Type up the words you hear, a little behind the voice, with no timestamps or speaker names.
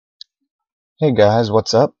Hey guys,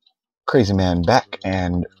 what's up? Crazy Man back,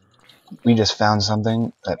 and we just found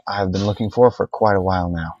something that I've been looking for quite a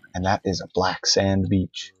while now, and that is a black sand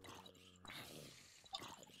beach.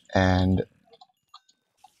 And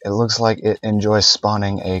it looks like it enjoys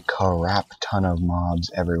spawning a crap ton of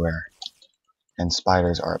mobs everywhere, and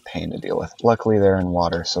spiders are a pain to deal with. Luckily they're in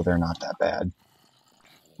water, so they're not that bad.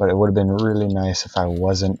 But it would have been really nice if I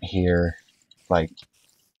wasn't here, like,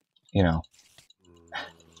 you know,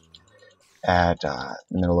 at the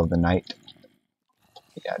middle of the night.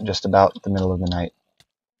 Yeah, just about the middle of the night.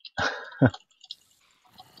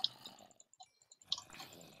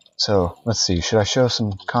 So, let's see, should I show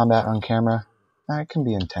some combat on camera? It can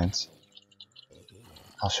be intense.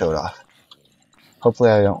 I'll show it off. Hopefully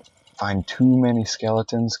I don't find too many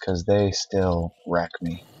skeletons, because they still wreck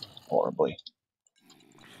me horribly.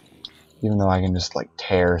 Even though I can just, like,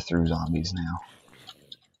 tear through zombies now.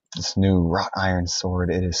 This new wrought iron sword,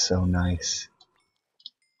 it is so nice.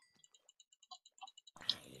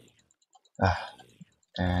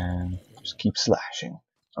 And just keep slashing.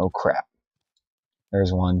 Oh crap.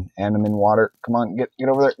 There's one, and I'm in water. Come on, get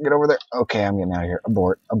over there, get over there. Okay, I'm getting out of here.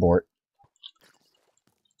 Abort, abort.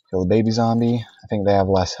 Kill the baby zombie. I think they have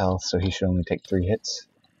less health, so he should only take 3 hits.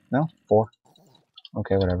 No? 4?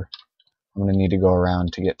 Okay, whatever. I'm gonna need to go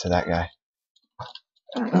around to get to that guy.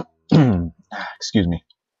 Excuse me.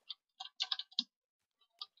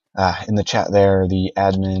 In the chat there, the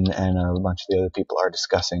admin and a bunch of the other people are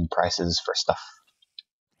discussing prices for stuff.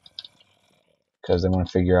 Because they want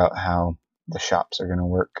to figure out how the shops are going to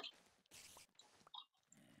work.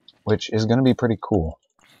 Which is going to be pretty cool.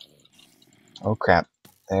 Oh crap.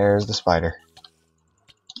 There's the spider.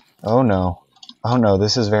 Oh no. Oh no,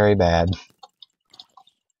 this is very bad.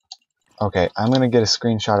 Okay, I'm going to get a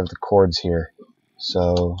screenshot of the cords here.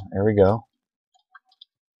 So, there we go.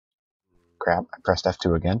 Crap, I pressed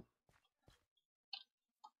F2 again.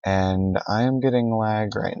 And I am getting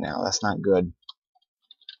lag right now. That's not good.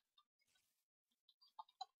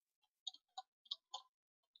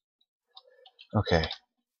 Okay.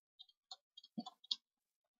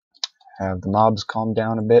 Have the mobs calm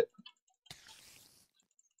down a bit.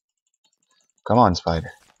 Come on, spider.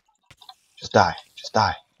 Just die. Just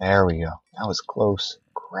die. There we go. That was close.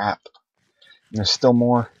 Crap. And there's still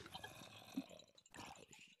more.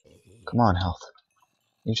 Come on, health.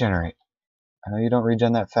 Regenerate. I know you don't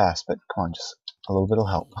regen that fast, but come on, just a little bit of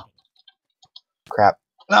help. Crap.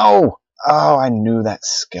 No! Oh, I knew that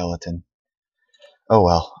skeleton. Oh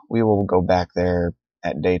well, we will go back there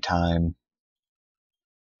at daytime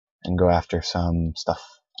and go after some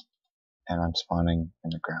stuff. And I'm spawning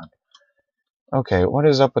in the ground. Okay, what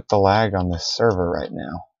is up with the lag on this server right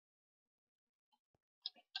now?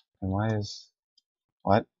 And why is...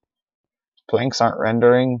 What? Planks aren't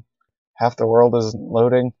rendering? Half the world isn't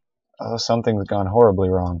loading? Oh, something's gone horribly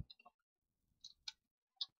wrong.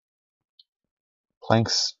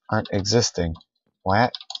 Planks aren't existing.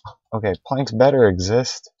 What? Okay, planks better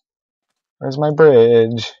exist. Where's my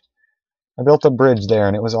bridge? I built a bridge there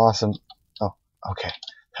and it was awesome. Oh, okay.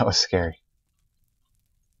 That was scary.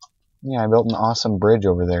 Yeah, I built an awesome bridge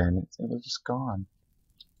over there and it was just gone.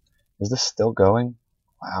 Is this still going?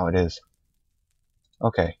 Wow, it is.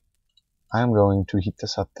 Okay. I'm going to heat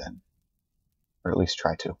this up then. Or at least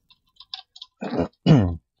try to.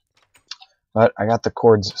 But I got the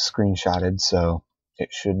cords screenshotted, so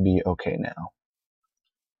it should be okay now.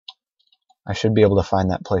 I should be able to find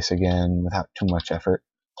that place again without too much effort.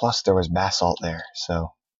 Plus there was basalt there,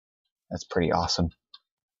 so that's pretty awesome.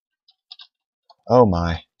 Oh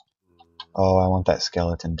my. Oh, I want that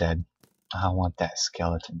skeleton dead. I want that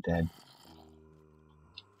skeleton dead.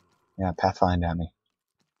 Yeah, pathfind at me.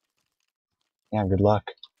 Yeah, good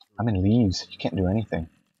luck. I'm in leaves. You can't do anything.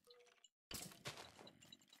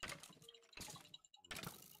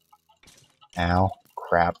 Ow.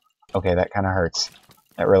 Crap. Okay, that kind of hurts.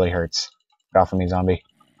 That really hurts. Get off of me, zombie.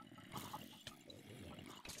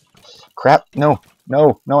 Crap. No.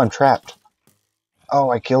 No. No, I'm trapped.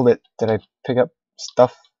 Oh, I killed it. Did I pick up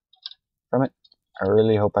stuff from it? I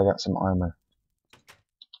really hope I got some armor.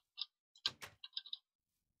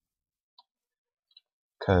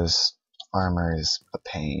 Because armor is a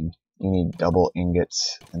pain. You need double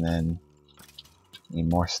ingots, and then you need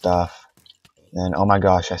more stuff. And then, oh my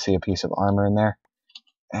gosh, I see a piece of armor in there.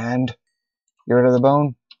 And get rid of the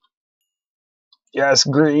bone. Yes,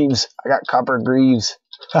 greaves! I got copper greaves.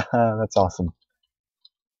 Haha, that's awesome.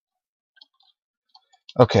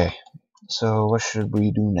 Okay, so what should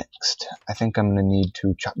we do next? I think I'm going to need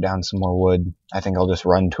to chop down some more wood. I think I'll just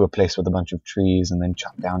run to a place with a bunch of trees and then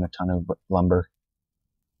chop down a ton of lumber.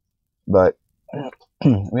 But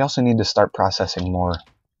we also need to start processing more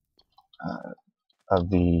of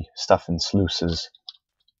the stuff in sluices.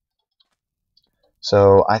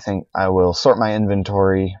 So I think I will sort my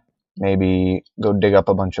inventory, maybe go dig up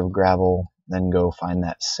a bunch of gravel, then go find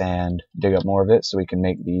that sand, dig up more of it so we can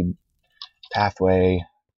make the pathway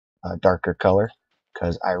a darker color,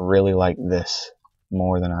 because I really like this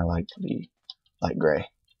more than I like the light gray.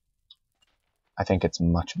 I think it's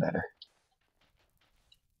much better.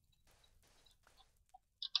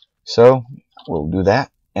 So we'll do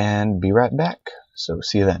that and be right back. So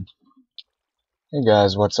see you then. Hey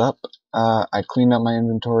guys, what's up? I cleaned up my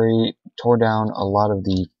inventory, tore down a lot of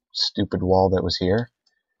the stupid wall that was here,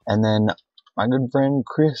 and then my good friend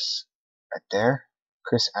Chris, right there,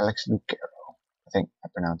 Chris Alex Lucero, I think I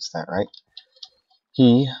pronounced that right.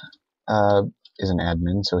 He is an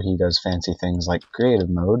admin, so he does fancy things like creative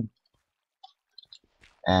mode,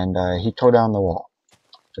 and he tore down the wall,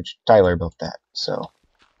 which Tyler built that, so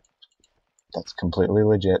that's completely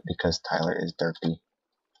legit because Tyler is derpy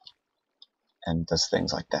and does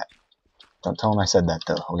things like that. Don't tell him I said that,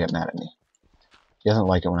 though. He'll get mad at me. He doesn't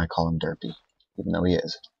like it when I call him derpy, even though he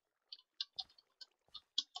is.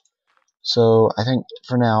 So I think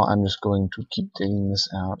for now I'm just going to keep digging this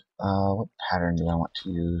out. What pattern do I want to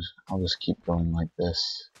use? I'll just keep going like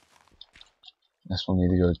this. This will need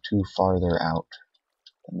to go too farther out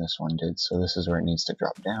than this one did, so this is where it needs to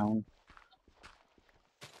drop down.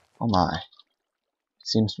 Oh my. It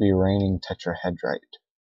seems to be raining tetrahedrite.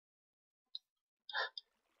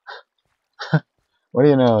 What do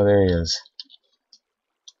you know? There he is.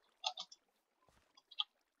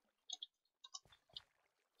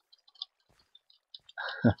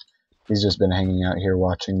 He's just been hanging out here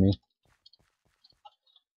watching me.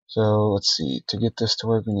 So let's see. To get this to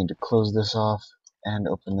work, we need to close this off and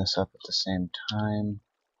open this up at the same time.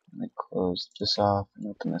 Let me close this off and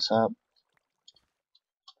open this up.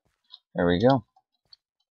 There we go.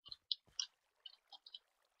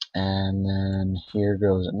 And then here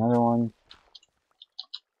goes another one.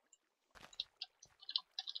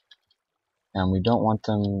 And we don't want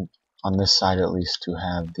them, on this side at least, to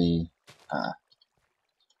have the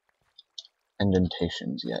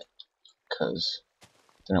indentations yet, because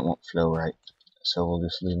then it won't flow right. So we'll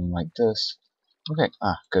just leave them like this. Okay,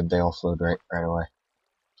 good, they all flowed right away.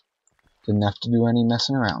 Didn't have to do any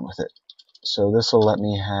messing around with it. So this will let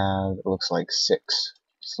me have, it looks like 6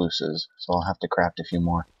 sluices, so I'll have to craft a few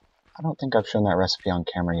more. I don't think I've shown that recipe on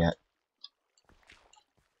camera yet.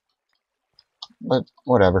 But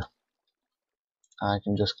whatever. I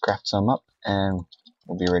can just craft some up and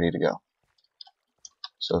we'll be ready to go.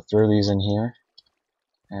 So throw these in here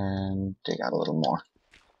and dig out a little more.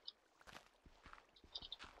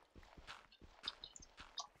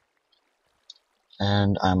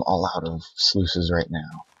 And I'm all out of sluices right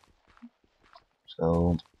now.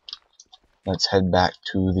 So let's head back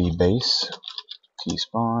to the base.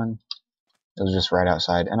 T-spawn. It was just right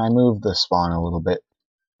outside, and I moved the spawn a little bit.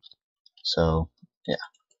 So yeah.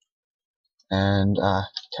 And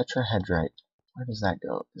tetrahedrite. Where does that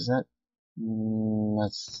go? Is that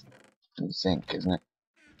that's zinc, isn't it?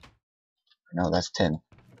 No, that's tin.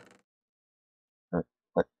 Or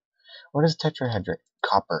what is tetrahedrite?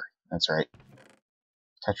 Copper. That's right.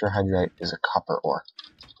 Tetrahedrite is a copper ore.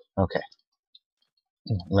 Okay.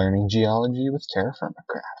 Learning geology with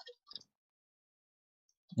TerraFirmaCraft.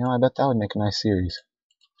 You know, I bet that would make a nice series.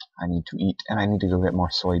 I need to eat, and I need to go get more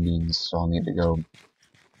soybeans, so I'll need to go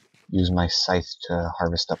use my scythe to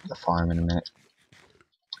harvest up the farm in a minute.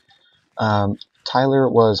 Tyler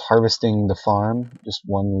was harvesting the farm, just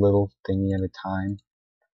one little thingy at a time.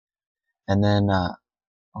 And then,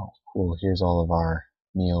 oh cool, here's all of our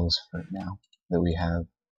meals for now that we have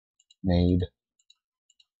made.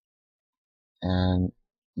 And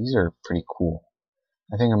these are pretty cool.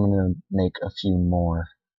 I think I'm going to make a few more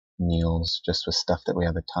meals just with stuff that we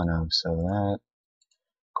have a ton of. So that,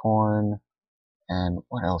 corn, and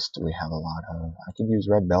what else do we have a lot of? I could use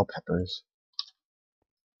red bell peppers.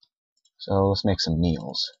 So let's make some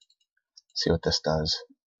meals. See what this does.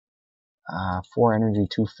 4 energy,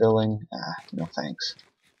 2 filling. No thanks.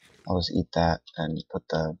 I'll just eat that and put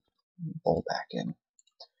the bowl back in.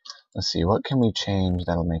 Let's see, what can we change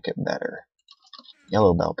that'll make it better?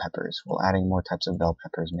 Yellow bell peppers. Will adding more types of bell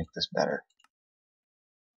peppers make this better?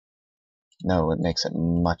 No, it makes it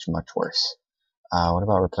much, much worse. What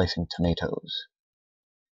about replacing tomatoes?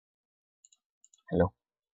 Hello?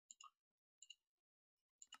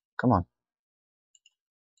 Come on.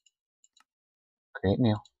 Create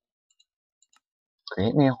meal.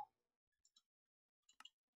 Create meal.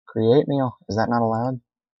 Create meal. Is that not allowed?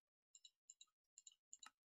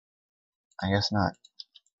 I guess not.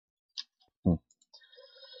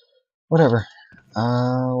 Whatever.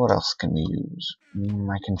 What else can we use?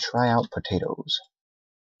 I can try out potatoes.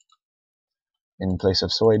 In place of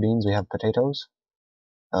soybeans, we have potatoes.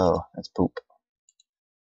 Oh, that's poop.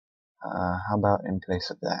 How about in place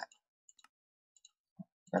of that?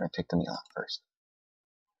 Gotta take the meal out first.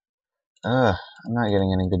 I'm not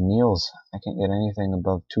getting any good meals. I can't get anything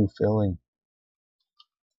above 2 filling.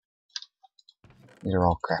 These are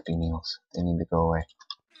all crappy meals. They need to go away.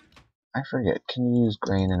 I forget, can you use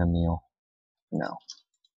grain in a meal? No.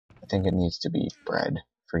 I think it needs to be bread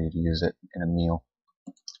for you to use it in a meal.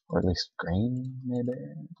 Or at least grain, maybe?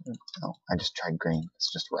 No, I just tried grain.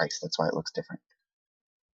 It's just rice, that's why it looks different.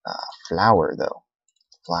 Flour, though.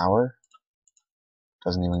 Flour?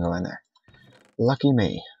 Doesn't even go in there. Lucky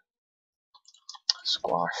me.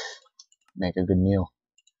 Squash. Make a good meal.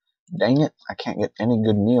 Dang it, I can't get any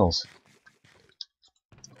good meals.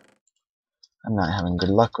 I'm not having good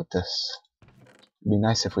luck with this. It'd be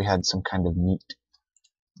nice if we had some kind of meat.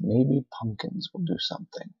 Maybe pumpkins will do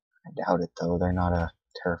something. I doubt it, though. They're not a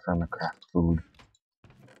TerraFirmaCraft food.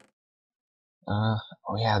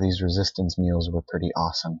 Oh yeah, these resistance meals were pretty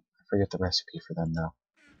awesome. I forget the recipe for them, though.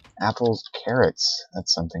 Apples, carrots.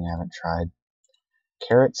 That's something I haven't tried.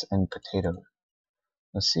 Carrots and potatoes.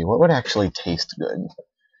 Let's see, what would actually taste good?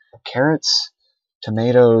 Carrots,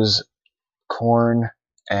 tomatoes, corn,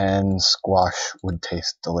 and squash would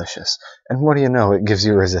taste delicious. And what do you know, it gives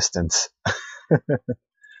you resistance.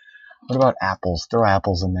 What about apples? Throw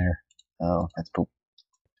apples in there. Oh, that's poop.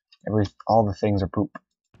 All the things are poop.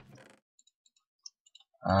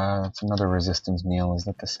 That's another resistance meal. Is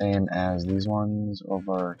that the same as these ones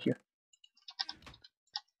over here?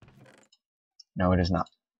 No, it is not.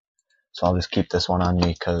 So I'll just keep this one on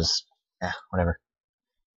me because, whatever.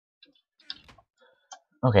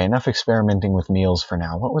 Okay, enough experimenting with meals for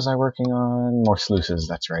now. What was I working on? More sluices,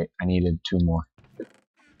 that's right. I needed 2 more.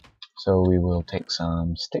 So we will take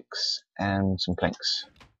some sticks and some planks.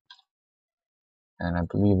 And I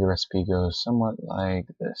believe the recipe goes somewhat like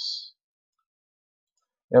this.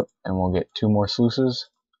 Yep, and we'll get 2 more sluices.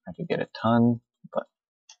 I could get a ton, but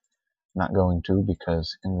I'm not going to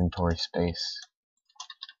because inventory space.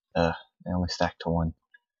 They only stack to 1.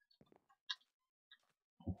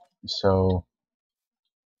 So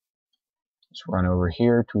let's run over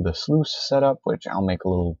here to the sluice setup, which I'll make a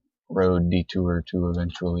little road detour to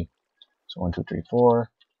eventually. So 1, 2, 3,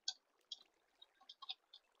 4,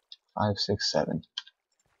 5, 6, 7.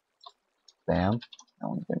 Bam. I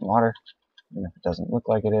want to get water, even if it doesn't look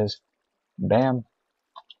like it is. Bam.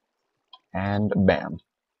 And bam.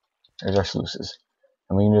 There's our sluices.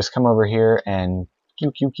 And we can just come over here and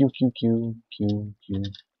Q,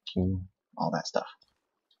 all that stuff.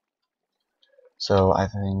 So I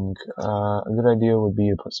think a good idea would be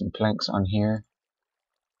to put some planks on here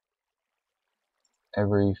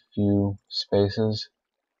every few spaces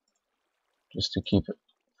just to keep it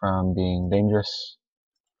from being dangerous.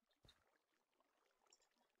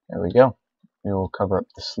 There we go. We will cover up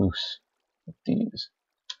the sluice with these.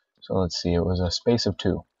 So let's see, it was a space of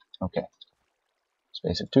 2. Okay.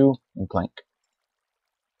 Space of 2 and plank.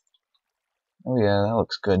 Oh yeah, that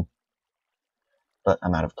looks good. But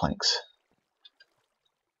I'm out of planks.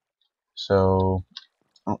 So,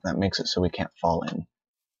 that makes it so we can't fall in.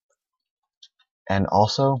 And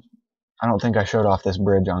also, I don't think I showed off this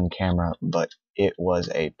bridge on camera, but it was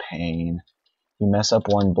a pain. You mess up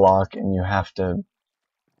one block and you have to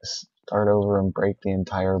start over and break the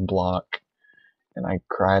entire block. And I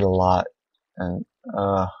cried a lot. And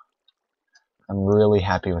I'm really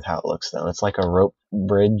happy with how it looks, though. It's like a rope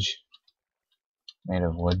bridge made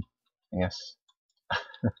of wood, I guess.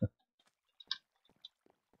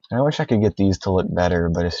 And I wish I could get these to look better,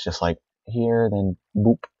 but it's just like here, then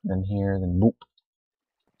boop, then here, then boop.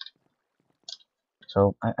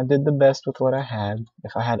 So I did the best with what I had.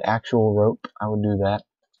 If I had actual rope, I would do that,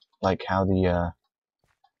 like how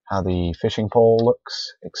the fishing pole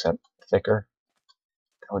looks, except thicker.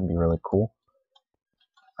 That would be really cool.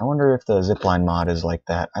 I wonder if the zipline mod is like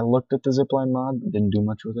that. I looked at the zipline mod, but didn't do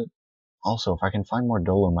much with it. Also, if I can find more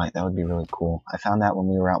dolomite, that would be really cool. I found that when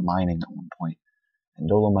we were out mining at one point. And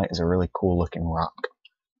dolomite is a really cool looking rock.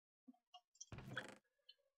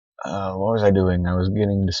 What was I doing? I was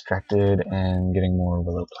getting distracted and getting more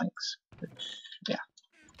willow planks. Which, yeah.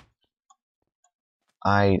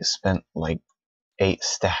 I spent like 8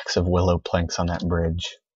 stacks of willow planks on that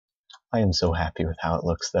bridge. I am so happy with how it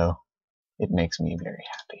looks, though. It makes me very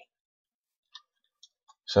happy.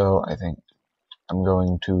 So I think I'm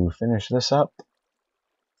going to finish this up.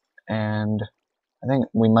 And I think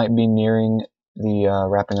we might be nearing the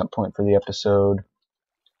wrapping up point for the episode.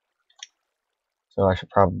 So I should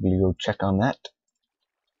probably go check on that.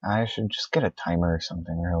 I should just get a timer or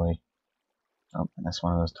something, really. Oh, and that's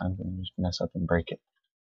one of those times when you just mess up and break it.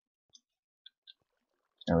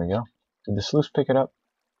 There we go. Did the sluice pick it up?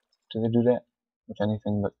 Do they do that with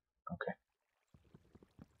anything but... Okay.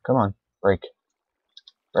 Come on. Break.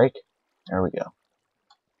 Break. There we go.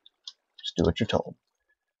 Just do what you're told.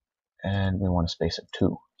 And we want a space of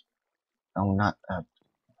 2. No,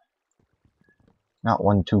 not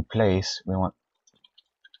 1, 2, place. We want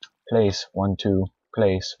place, 1, 2,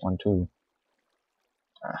 place, 1, 2.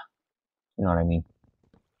 You know what I mean.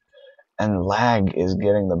 And lag is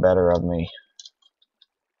getting the better of me.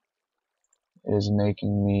 It is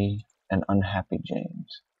making me an unhappy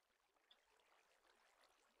James.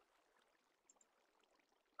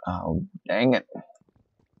 Oh, dang it.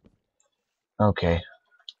 Okay.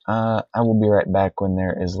 I will be right back when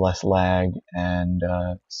there is less lag and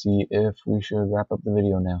see if we should wrap up the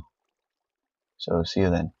video now. So see you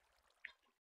then.